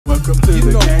Welcome to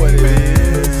the game,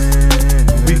 man.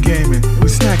 We gaming, we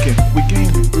snacking, we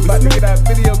gaming. We about to get our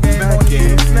video game on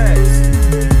eating snacks.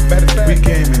 Matter of fact, we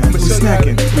gaming, we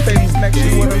snacking, we gaming. Snacks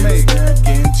you wanna make.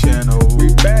 Snacking channel.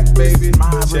 We back, baby.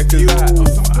 Check us out.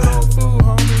 Some good old food,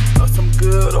 homie. Some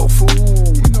good old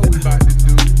food. You know what we about to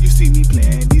do. You see me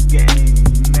playing these games,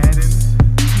 Madden.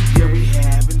 Yeah, we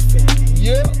having fun.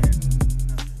 Yeah.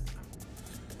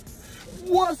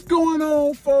 What's going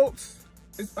on, folks?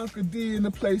 It's Uncle D in the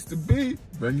place to be,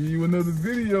 bringing you another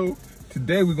video.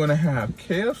 Today we're gonna have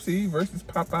KFC versus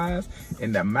Popeyes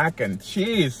and the mac and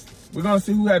cheese. We're gonna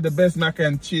see who had the best mac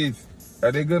and cheese.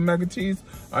 Are they good mac and cheese?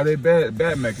 Are they bad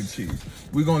mac and cheese?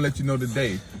 We're gonna let you know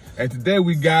today. And today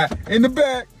we got in the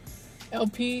back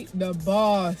LP the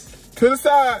boss. to the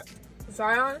side.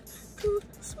 Zion too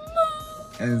small.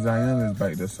 And Zion is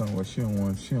back there somewhere. She don't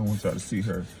want y'all to see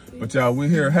her. But y'all, we're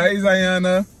here. Hey,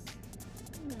 Ziana.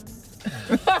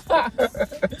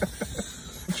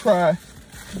 Try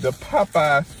the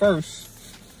Popeyes first.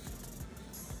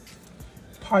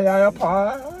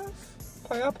 Popeyes.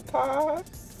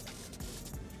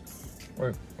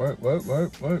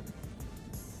 Wait.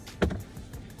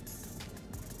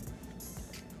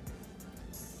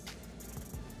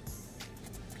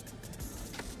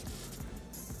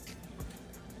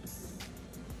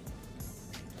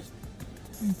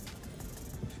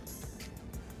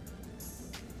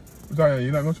 Zion,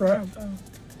 you not gonna try it? Oh.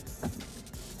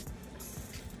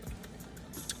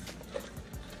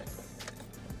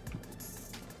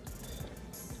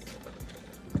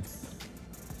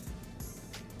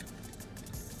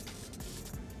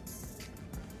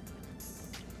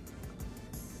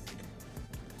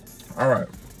 All right.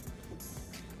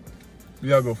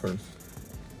 Y'all go first.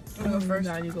 I'll go first.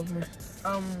 Nah, you go first.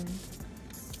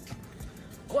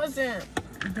 Wasn't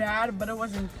bad, but it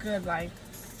wasn't good. Like,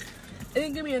 it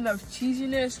didn't give me enough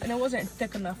cheesiness, and it wasn't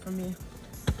thick enough for me.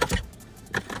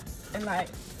 And like,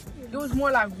 it was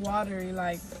more like watery.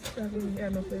 Like, Yeah,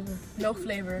 no flavor. no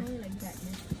flavor. Like that.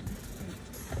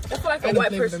 It felt like a Ain't no white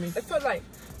flavor to person. me. It felt like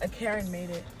a Karen made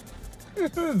it.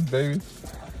 Baby.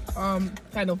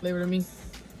 Had no flavor to me.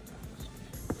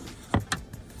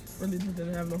 Really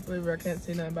didn't have no flavor. I can't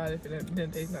say nothing about it if it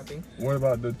didn't taste nothing. What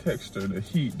about the texture, the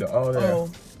heat, all that?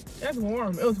 Oh, that's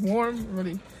warm. It was warm,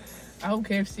 really. I hope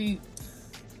KFC.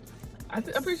 I'm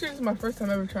pretty sure this is my first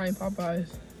time ever trying Popeyes.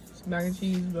 It's mac and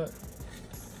cheese, but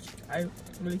I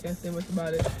really can't say much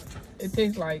about it. It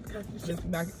tastes like just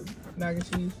mac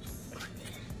and cheese,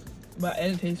 but it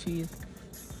didn't taste cheese.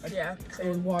 Yeah, it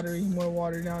was watery, more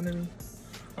watered down than me.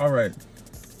 All right.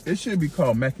 It should be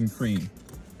called mac and cream.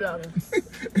 Yeah.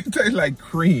 It tastes like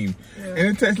cream. Yeah. And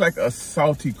it tastes like a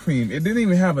salty cream. It didn't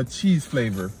even have a cheese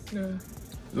flavor. Yeah.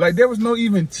 Like, there was no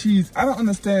even cheese. I don't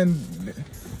understand.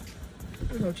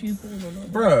 There's no cheese pulls or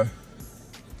nothing. Bruh.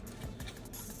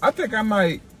 I think I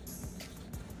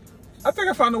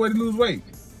found a way to lose weight.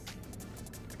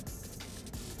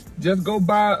 Just go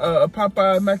buy a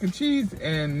Popeyes mac and cheese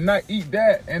and not eat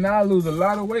that, and I'll lose a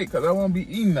lot of weight because I won't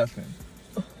be eating nothing.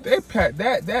 They pack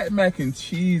that mac and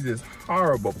cheese is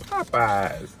horrible.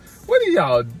 Popeyes, what are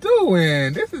y'all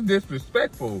doing? This is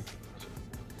disrespectful.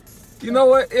 You know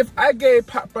what? If I gave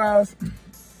Popeyes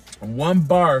one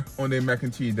bar on their mac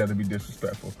and cheese, that'd be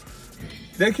disrespectful.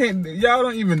 They can't.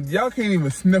 Y'all can't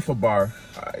even sniff a bar.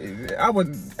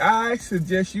 I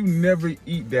suggest you never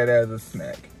eat that as a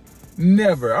snack.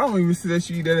 Never. I don't even suggest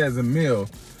you eat that as a meal.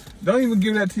 Don't even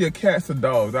give that to your cats or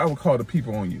dogs. I would call the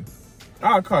people on you.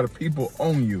 I'll call the people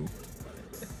on you.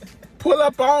 Pull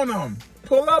up on them.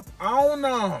 Pull up on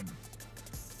them.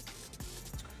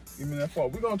 Give me that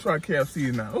fork. We're going to try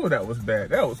KFC now. Oh, that was bad.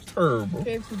 That was terrible.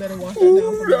 KFC better wash that Ooh,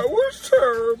 down. that was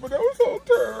terrible. That was so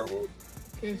terrible.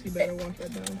 KFC better wash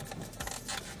that down.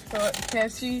 So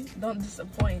KFC, don't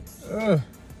disappoint.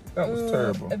 That was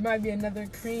terrible. It might be another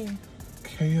cream.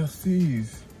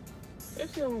 KFC's.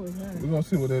 KFC don't look bad. We're going to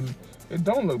see what it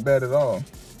don't look bad at all.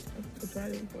 I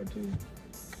tried it before too.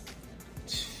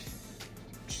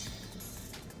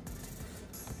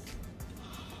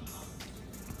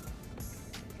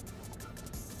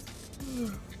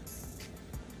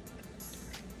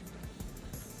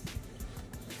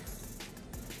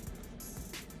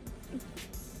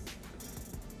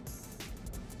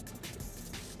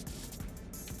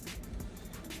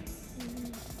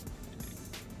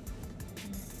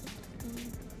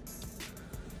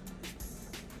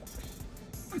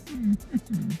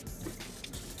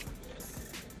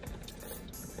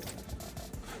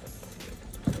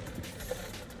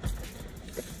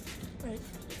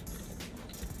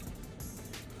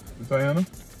 Diana?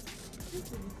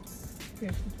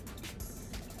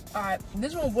 Alright,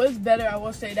 this one was better, I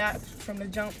will say that from the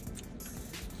jump.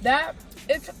 That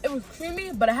it was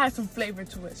creamy, but it had some flavor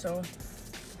to it. So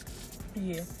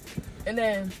yeah. And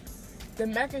then the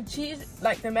mac and cheese,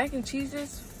 like the mac and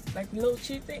cheeses, like the little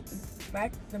cheese thing,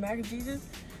 the mac and cheeses,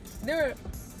 they were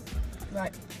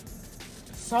like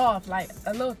soft, like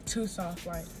a little too soft,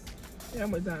 like. Yeah,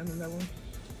 I'm dying on that one.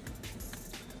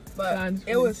 But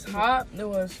it was hot. It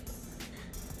was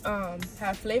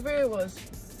had flavor. It was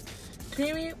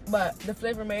creamy, but the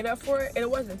flavor made up for it. It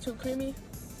wasn't too creamy.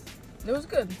 It was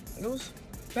good. It was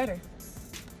better.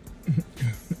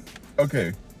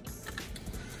 Okay.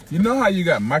 You know how you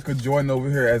got Michael Jordan over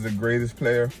here as the greatest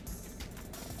player?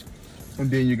 And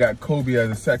then you got Kobe as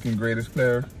the second greatest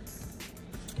player?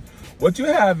 What you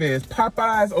have is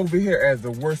Popeyes over here as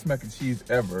the worst mac and cheese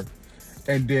ever.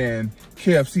 And then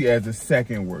KFC as the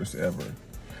second worst ever.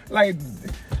 Like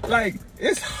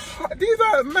it's hard. These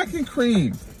are mac and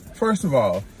cream. First of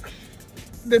all,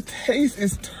 the taste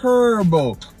is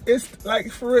terrible. It's like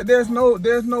for it, there's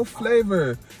no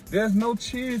flavor. There's no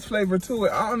cheese flavor to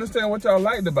it. I don't understand what y'all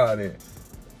liked about it.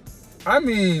 I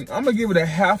mean, I'm gonna give it a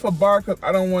half a bar because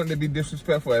I don't want it to be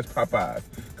disrespectful as Popeyes.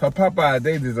 Cause Popeyes,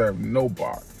 they deserve no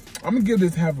bar. I'm gonna give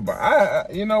this half a bar.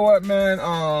 You know what,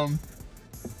 man?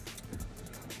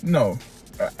 No,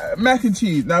 mac and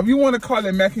cheese. Now, if you want to call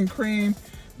it mac and cream,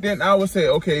 then I would say,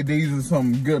 okay, these are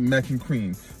some good mac and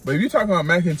cream. But if you're talking about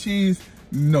mac and cheese,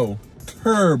 no,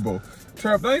 terrible.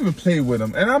 Don't even play with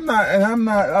them. And I'm not,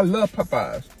 I love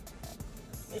Popeyes.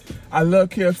 I love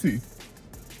KFC.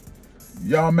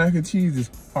 Y'all mac and cheese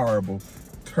is horrible.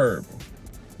 Terrible.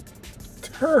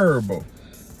 Terrible.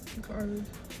 Garbage.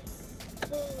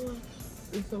 Oh,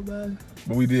 it's so bad.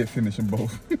 But we did finish them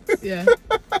both. Yeah.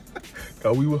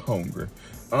 Cause we were hungry.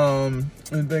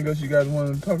 Anything else you guys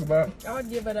want to talk about? I would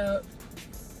give it a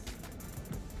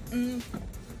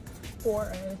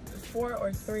 4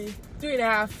 or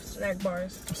 3.5 snack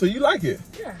bars. So you like it?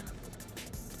 Yeah.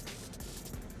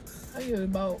 I give it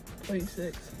about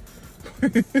 0.6.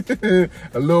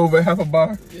 A little over half a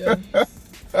bar? Yeah.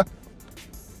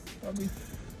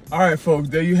 All right, folks,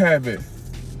 there you have it.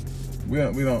 We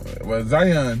don't, well,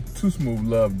 Zion, Too Smooth,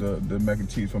 loved the mac and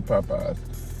cheese from Popeyes.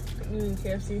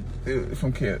 KFC?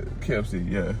 From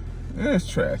KFC, yeah. It's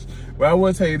trash. But I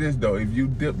will tell you this, though. If you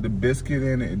dip the biscuit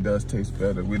in it, it does taste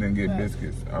better. We didn't get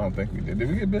biscuits. I don't think we did. Did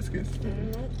we get biscuits?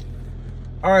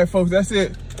 Mm-hmm. All right, folks, that's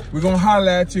it. We're going to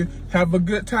holler at you. Have a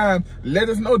good time. Let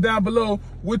us know down below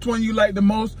which one you like the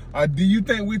most. Or do you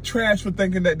think we trash for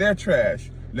thinking that they're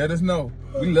trash? Let us know.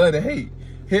 We love to hate.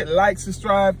 Hit like,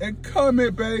 subscribe, and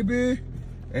comment, baby.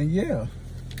 And yeah.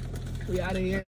 We out of here.